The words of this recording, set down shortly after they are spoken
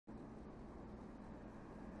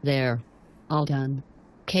There. All done.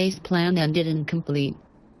 Case plan ended incomplete.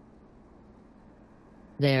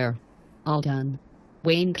 There. All done.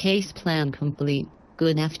 Wayne, case plan complete.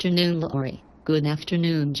 Good afternoon, Lori. Good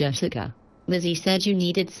afternoon, Jessica. Lizzie said you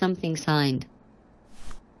needed something signed.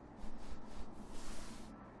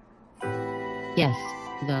 Yes,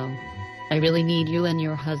 though. I really need you and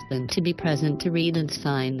your husband to be present to read and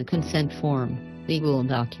sign the consent form, legal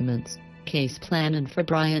documents, case plan, and for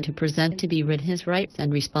Brian to present to be read his rights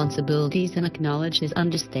and responsibilities and acknowledge his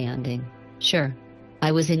understanding. Sure.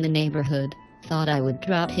 I was in the neighborhood, thought I would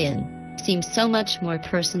drop in. Seems so much more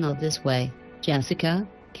personal this way. Jessica,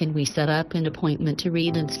 can we set up an appointment to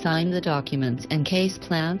read and sign the documents and case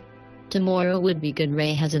plan? Tomorrow would be good.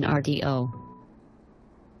 Ray has an RTO.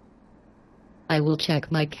 I will check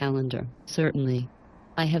my calendar, certainly.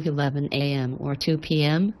 I have 11 a.m. or 2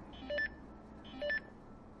 p.m.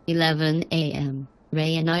 11 a.m.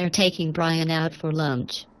 Ray and I are taking Brian out for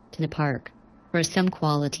lunch, to the park, for some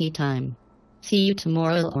quality time. See you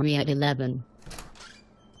tomorrow, Lori, at 11.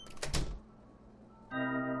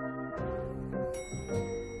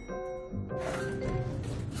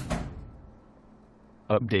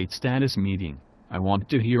 Update status meeting. I want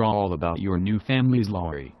to hear all about your new families,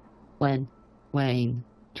 Lori. When? Wayne.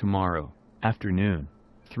 Tomorrow, afternoon,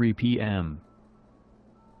 3 p.m.